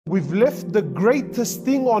We've left the greatest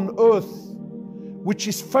thing on earth, which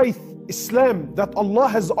is faith, Islam, that Allah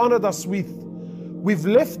has honored us with. We've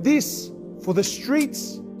left this for the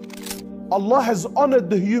streets. Allah has honored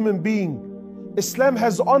the human being. Islam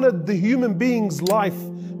has honored the human being's life,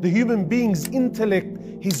 the human being's intellect,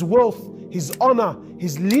 his wealth, his honor,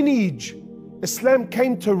 his lineage. Islam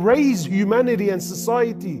came to raise humanity and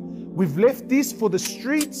society. We've left this for the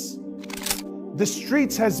streets. The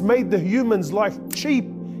streets has made the human's life cheap,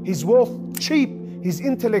 his wealth cheap, his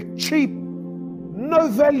intellect cheap, no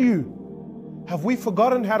value. Have we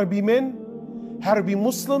forgotten how to be men, how to be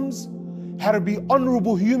Muslims, how to be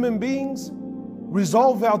honorable human beings,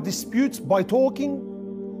 resolve our disputes by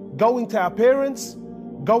talking, going to our parents,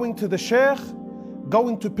 going to the sheikh,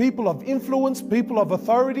 going to people of influence, people of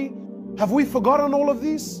authority? Have we forgotten all of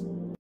this?